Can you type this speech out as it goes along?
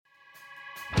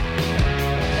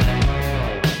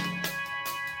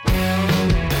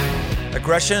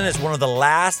Aggression is one of the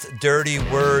last dirty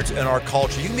words in our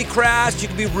culture. You can be crass, you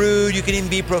can be rude, you can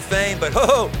even be profane, but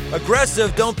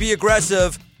aggressive, don't be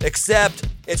aggressive, except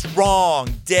it's wrong,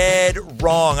 dead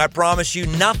wrong. I promise you,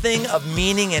 nothing of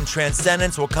meaning and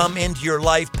transcendence will come into your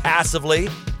life passively.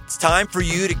 It's time for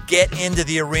you to get into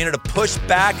the arena to push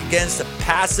back against a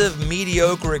passive,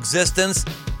 mediocre existence.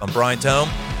 I'm Brian Tome,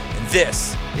 and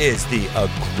this is the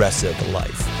Aggressive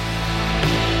Life.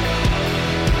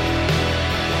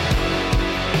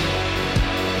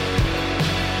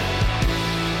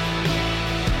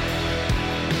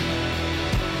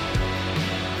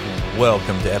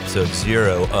 Welcome to episode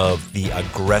 0 of The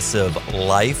Aggressive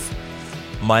Life.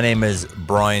 My name is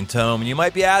Brian Tome, and you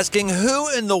might be asking, who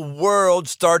in the world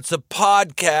starts a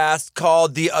podcast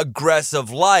called The Aggressive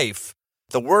Life?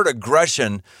 The word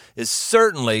aggression is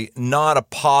certainly not a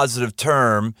positive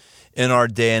term in our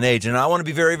day and age, and I want to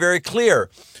be very, very clear.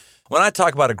 When I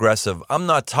talk about aggressive, I'm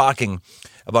not talking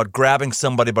about grabbing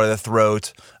somebody by the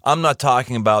throat. I'm not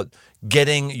talking about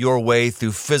getting your way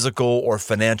through physical or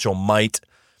financial might.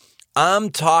 I'm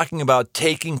talking about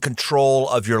taking control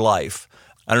of your life.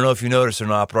 I don't know if you noticed or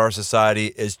not, but our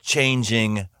society is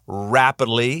changing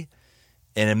rapidly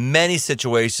and in many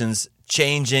situations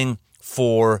changing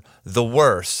for the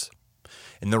worse.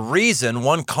 And the reason,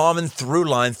 one common through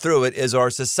line through it, is our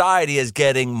society is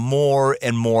getting more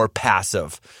and more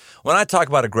passive. When I talk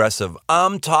about aggressive,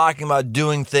 I'm talking about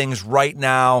doing things right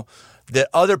now that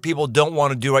other people don't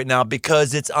want to do right now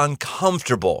because it's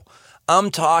uncomfortable.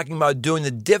 I'm talking about doing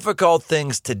the difficult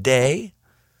things today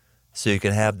so you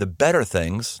can have the better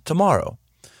things tomorrow.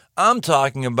 I'm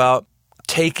talking about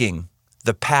taking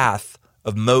the path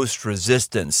of most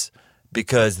resistance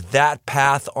because that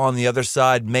path on the other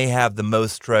side may have the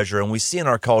most treasure. And we see in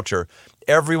our culture,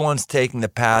 everyone's taking the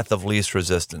path of least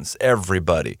resistance.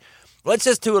 Everybody. Let's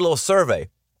just do a little survey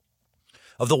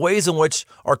of the ways in which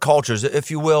our cultures,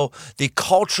 if you will, the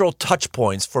cultural touch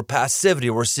points for passivity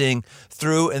we're seeing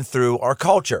through and through our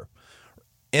culture.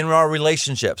 In our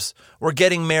relationships, we're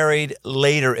getting married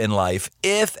later in life,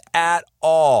 if at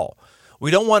all.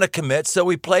 We don't want to commit, so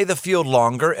we play the field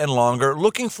longer and longer,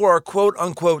 looking for our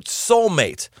quote-unquote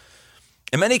soulmate.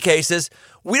 In many cases,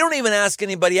 we don't even ask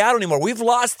anybody out anymore. We've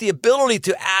lost the ability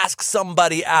to ask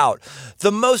somebody out.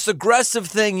 The most aggressive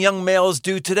thing young males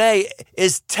do today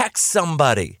is text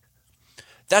somebody.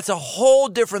 That's a whole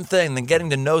different thing than getting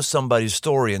to know somebody's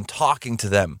story and talking to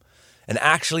them and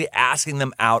actually asking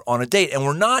them out on a date. And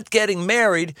we're not getting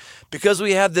married because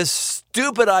we have this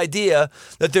stupid idea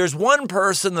that there's one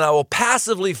person that I will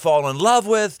passively fall in love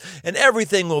with and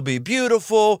everything will be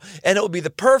beautiful and it will be the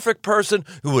perfect person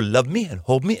who will love me and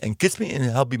hold me and kiss me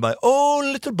and I'll be my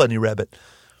own little bunny rabbit.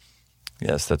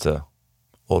 Yes, that's a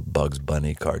old Bugs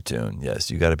Bunny cartoon. Yes,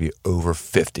 you got to be over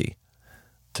 50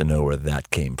 to know where that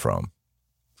came from.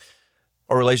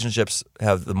 Our relationships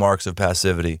have the marks of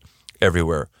passivity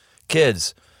everywhere.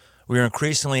 Kids, we are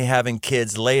increasingly having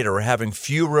kids later, or having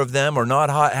fewer of them, or not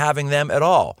having them at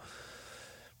all.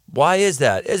 Why is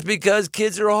that? It's because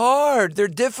kids are hard. They're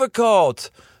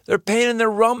difficult. They're pain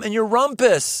in your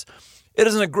rumpus. It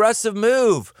is an aggressive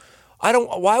move.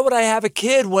 Why would I have a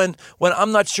kid when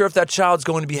I'm not sure if that child's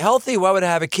going to be healthy? Why would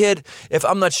I have a kid if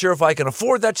I'm not sure if I can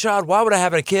afford that child? Why would I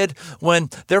have a kid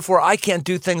when, therefore, I can't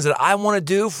do things that I want to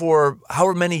do for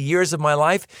however many years of my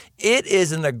life? It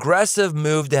is an aggressive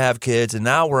move to have kids, and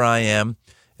now where I am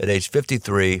at age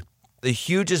 53, the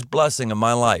hugest blessing of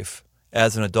my life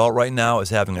as an adult right now is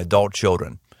having adult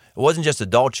children. It wasn't just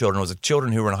adult children, it was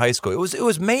children who were in high school. It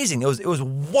was amazing. It was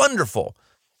wonderful.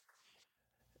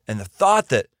 And the thought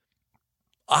that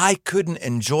I couldn't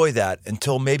enjoy that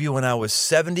until maybe when I was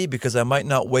 70 because I might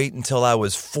not wait until I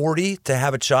was 40 to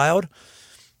have a child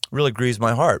really grieves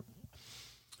my heart.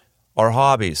 Our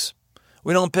hobbies.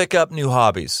 We don't pick up new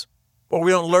hobbies or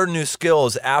we don't learn new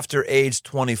skills after age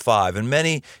 25. In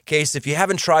many cases, if you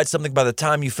haven't tried something by the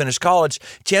time you finish college,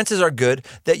 chances are good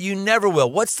that you never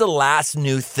will. What's the last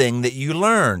new thing that you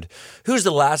learned? Who's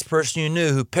the last person you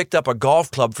knew who picked up a golf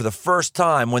club for the first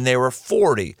time when they were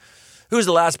 40? Who's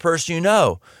the last person you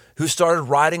know who started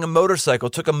riding a motorcycle,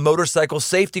 took a motorcycle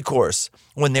safety course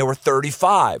when they were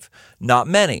 35? Not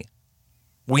many.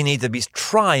 We need to be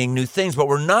trying new things, but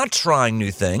we're not trying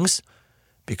new things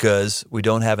because we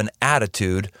don't have an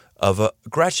attitude of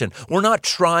aggression. We're not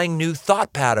trying new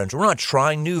thought patterns. We're not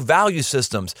trying new value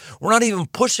systems. We're not even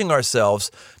pushing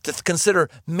ourselves to consider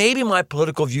maybe my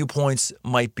political viewpoints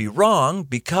might be wrong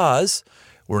because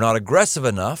we're not aggressive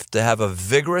enough to have a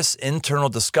vigorous internal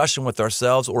discussion with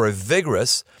ourselves or a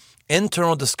vigorous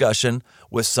internal discussion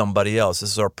with somebody else.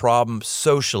 This is our problem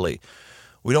socially.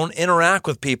 We don't interact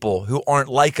with people who aren't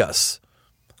like us.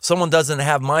 Someone doesn't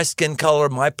have my skin color,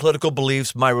 my political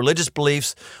beliefs, my religious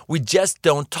beliefs. We just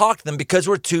don't talk to them because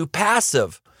we're too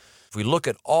passive. If we look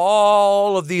at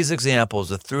all of these examples,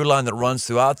 the through line that runs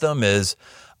throughout them is,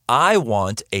 I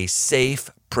want a safe,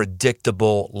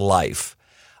 predictable life.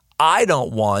 I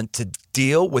don't want to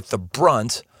deal with the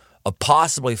brunt of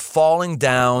possibly falling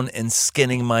down and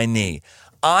skinning my knee.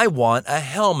 I want a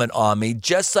helmet on me,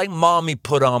 just like Mommy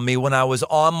put on me when I was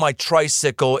on my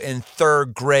tricycle in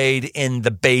 3rd grade in the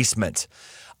basement.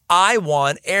 I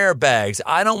want airbags.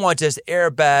 I don't want just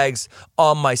airbags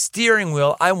on my steering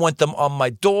wheel. I want them on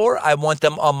my door. I want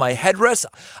them on my headrest.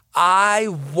 I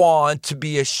want to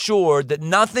be assured that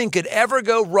nothing could ever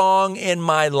go wrong in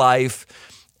my life.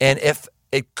 And if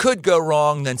it could go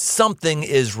wrong, then something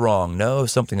is wrong. No,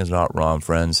 something is not wrong,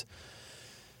 friends.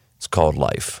 It's called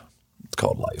life. It's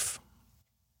called life.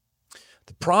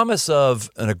 The promise of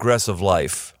an aggressive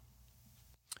life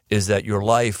is that your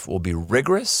life will be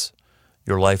rigorous,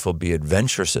 your life will be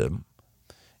adventuresome,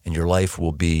 and your life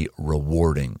will be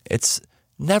rewarding. It's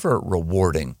never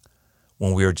rewarding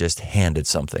when we are just handed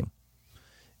something.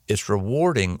 It's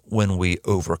rewarding when we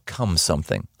overcome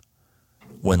something,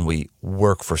 when we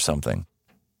work for something.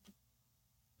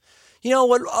 You know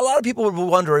what? A lot of people would be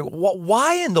wondering,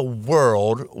 why in the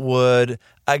world would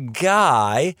a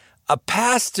guy, a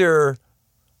pastor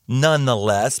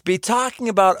nonetheless, be talking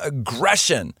about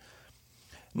aggression?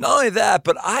 Not only that,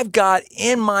 but I've got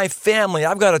in my family,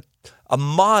 I've got a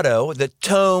motto that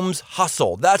Tome's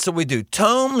hustle. That's what we do.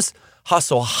 Tome's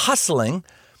hustle. Hustling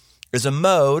is a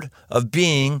mode of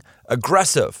being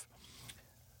aggressive.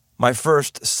 My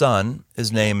first son,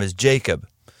 his name is Jacob.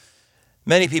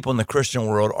 Many people in the Christian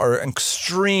world are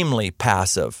extremely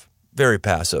passive, very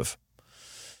passive.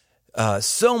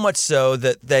 So much so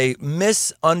that they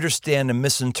misunderstand and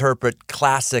misinterpret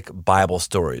classic Bible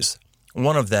stories.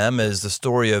 One of them is the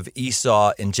story of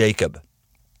Esau and Jacob.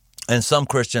 And some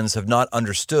Christians have not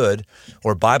understood,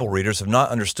 or Bible readers have not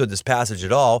understood this passage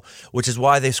at all, which is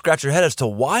why they scratch their head as to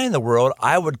why in the world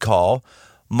I would call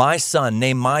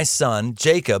name my son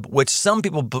Jacob, which some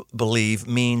people believe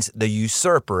means the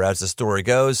usurper. As the story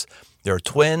goes, they're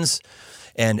twins,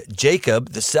 and Jacob,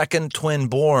 the second twin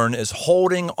born, is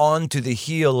holding on to the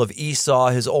heel of Esau,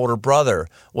 his older brother.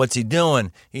 What's he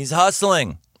doing? He's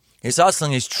hustling. He's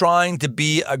hustling. He's trying to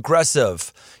be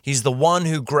aggressive. He's the one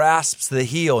who grasps the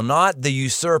heel, not the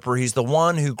usurper. He's the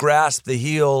one who grasps the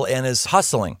heel and is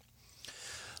hustling.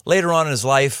 Later on in his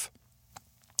life,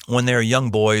 when they're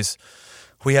young boys,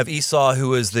 we have Esau,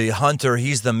 who is the hunter.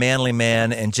 He's the manly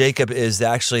man, and Jacob is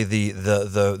actually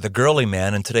the girly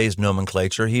man in today's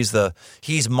nomenclature.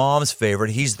 He's mom's favorite.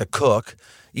 He's the cook.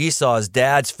 Esau is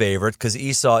dad's favorite because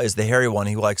Esau is the hairy one.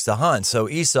 He likes to hunt. So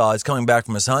Esau is coming back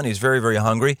from his hunt. He's very, very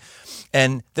hungry.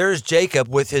 And there's Jacob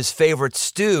with his favorite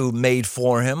stew made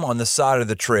for him on the side of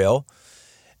the trail.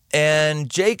 And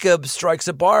Jacob strikes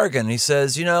a bargain. He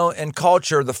says, in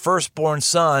culture, the firstborn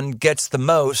son gets the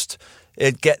most.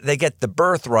 They get the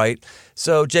birthright.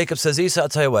 So Jacob says, Esau, I'll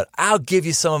tell you what, I'll give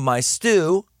you some of my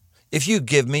stew if you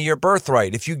give me your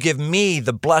birthright, if you give me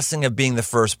the blessing of being the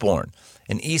firstborn.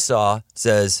 And Esau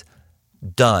says,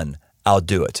 done, I'll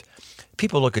do it.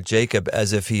 People look at Jacob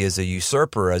as if he is a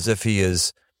usurper, as if he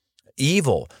is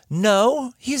evil.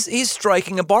 No, he's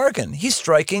striking a bargain. He's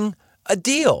striking a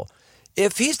deal.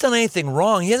 If he's done anything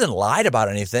wrong, he hasn't lied about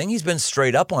anything. He's been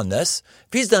straight up on this.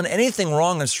 If he's done anything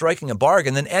wrong in striking a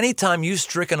bargain, then anytime you've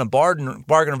stricken a bargain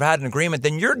or had an agreement,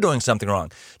 then you're doing something wrong.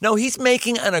 No, he's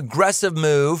making an aggressive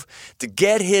move to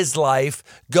get his life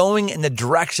going in the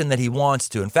direction that he wants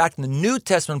to. In fact, in the New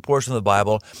Testament portion of the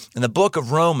Bible, in the book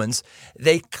of Romans,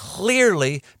 they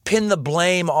clearly pin the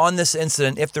blame on this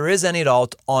incident, if there is any at all,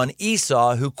 on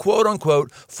Esau, who, quote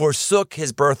unquote, forsook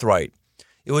his birthright.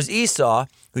 It was Esau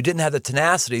who didn't have the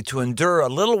tenacity to endure a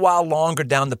little while longer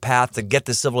down the path to get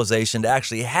to civilization, to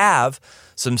actually have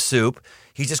some soup.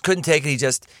 He just couldn't take it.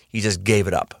 He just gave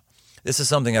it up. This is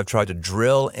something I've tried to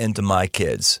drill into my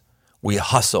kids. We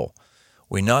hustle.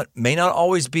 We may not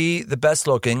always be the best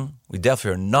looking. We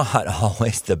definitely are not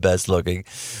always the best looking.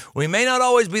 We may not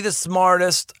always be the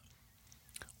smartest,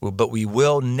 but we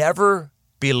will never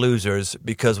be losers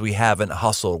because we haven't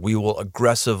hustled. We will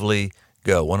aggressively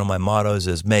go. One of my mottos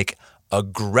is make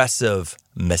aggressive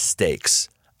mistakes.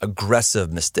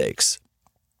 Aggressive mistakes.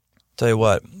 Tell you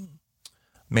what,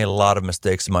 made a lot of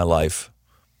mistakes in my life.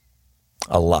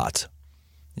 A lot.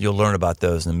 You'll learn about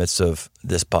those in the midst of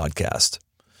this podcast.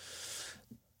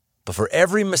 But for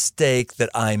every mistake that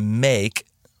I make,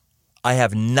 I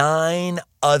have 9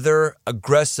 other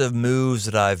aggressive moves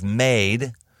that I've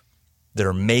made that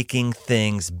are making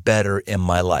things better in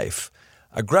my life.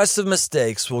 Aggressive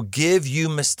mistakes will give you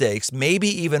mistakes, maybe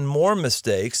even more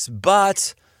mistakes,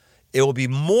 but it will be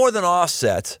more than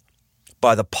offset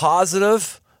by the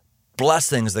positive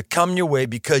blessings that come your way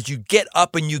because you get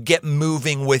up and you get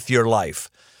moving with your life.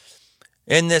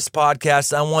 In this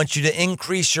podcast, I want you to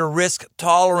increase your risk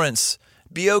tolerance.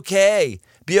 Be okay.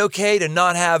 Be okay to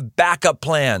not have backup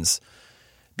plans.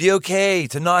 Be okay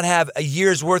to not have a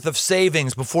year's worth of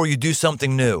savings before you do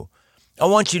something new. I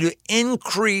want you to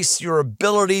increase your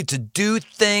ability to do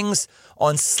things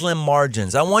on slim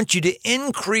margins. I want you to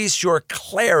increase your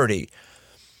clarity.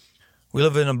 We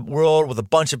live in a world with a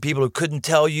bunch of people who couldn't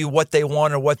tell you what they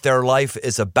want or what their life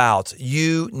is about.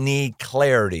 You need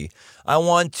clarity. I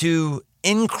want to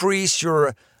increase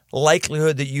your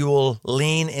likelihood that you will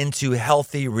lean into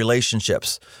healthy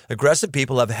relationships. Aggressive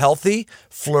people have healthy,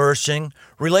 flourishing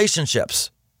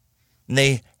relationships. And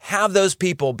they have those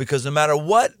people because no matter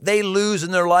what they lose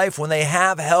in their life, when they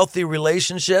have healthy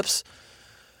relationships,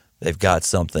 they've got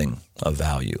something of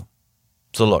value.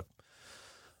 So look,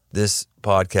 this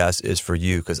podcast is for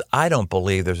you because I don't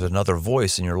believe there's another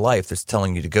voice in your life that's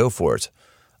telling you to go for it.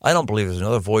 I don't believe there's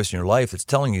another voice in your life that's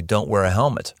telling you don't wear a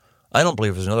helmet. I don't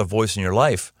believe there's another voice in your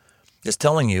life that's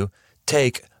telling you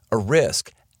take a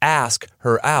risk, ask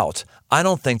her out. I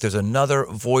don't think there's another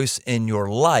voice in your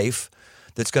life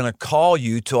that's going to call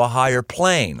you to a higher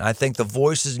plane. I think the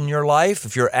voices in your life,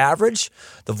 if you're average,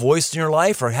 the voices in your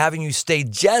life are having you stay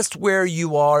just where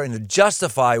you are and to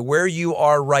justify where you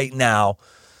are right now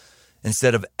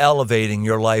instead of elevating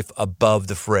your life above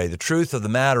the fray. The truth of the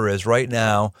matter is right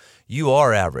now, you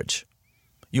are average.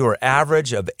 You are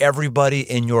average of everybody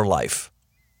in your life.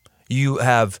 You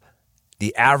have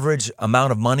the average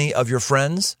amount of money of your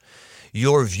friends.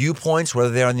 Your viewpoints, whether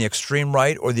they're on the extreme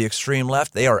right or the extreme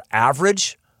left, they are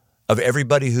average of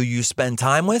everybody who you spend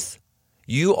time with.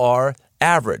 You are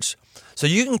average. So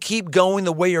you can keep going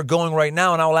the way you're going right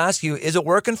now, and I will ask you, is it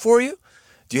working for you?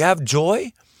 Do you have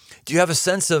joy? Do you have a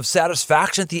sense of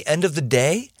satisfaction at the end of the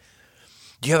day?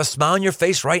 Do you have a smile on your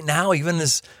face right now, even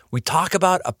as we talk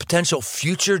about a potential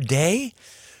future day?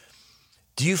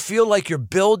 Do you feel like you're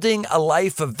building a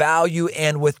life of value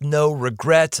and with no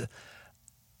regret?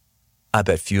 I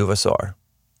bet few of us are.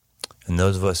 And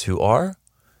those of us who are,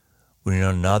 we need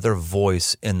another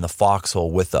voice in the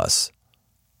foxhole with us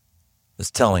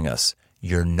that's telling us,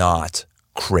 you're not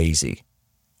crazy.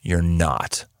 You're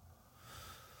not.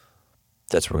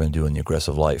 That's what we're going to do in the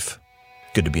aggressive life.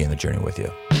 Good to be in the journey with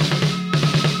you.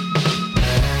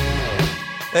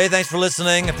 Hey, thanks for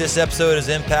listening. If this episode has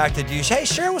impacted you, hey,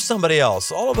 share with somebody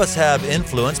else. All of us have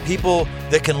influence, people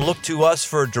that can look to us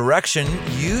for direction.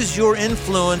 Use your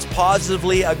influence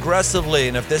positively, aggressively.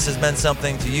 And if this has meant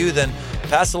something to you, then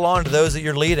pass along to those that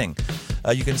you're leading.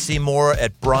 You can see more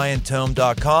at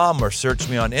briantome.com or search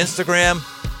me on Instagram.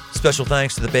 Special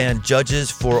thanks to the band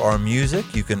Judges for our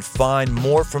music. You can find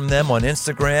more from them on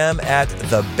Instagram at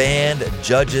The Band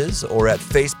Judges or at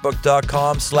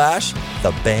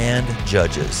facebook.com/The Band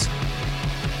Judges.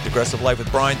 The Aggressive Life with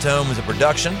Brian Tome is a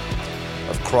production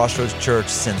of Crossroads Church,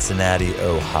 Cincinnati,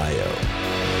 Ohio.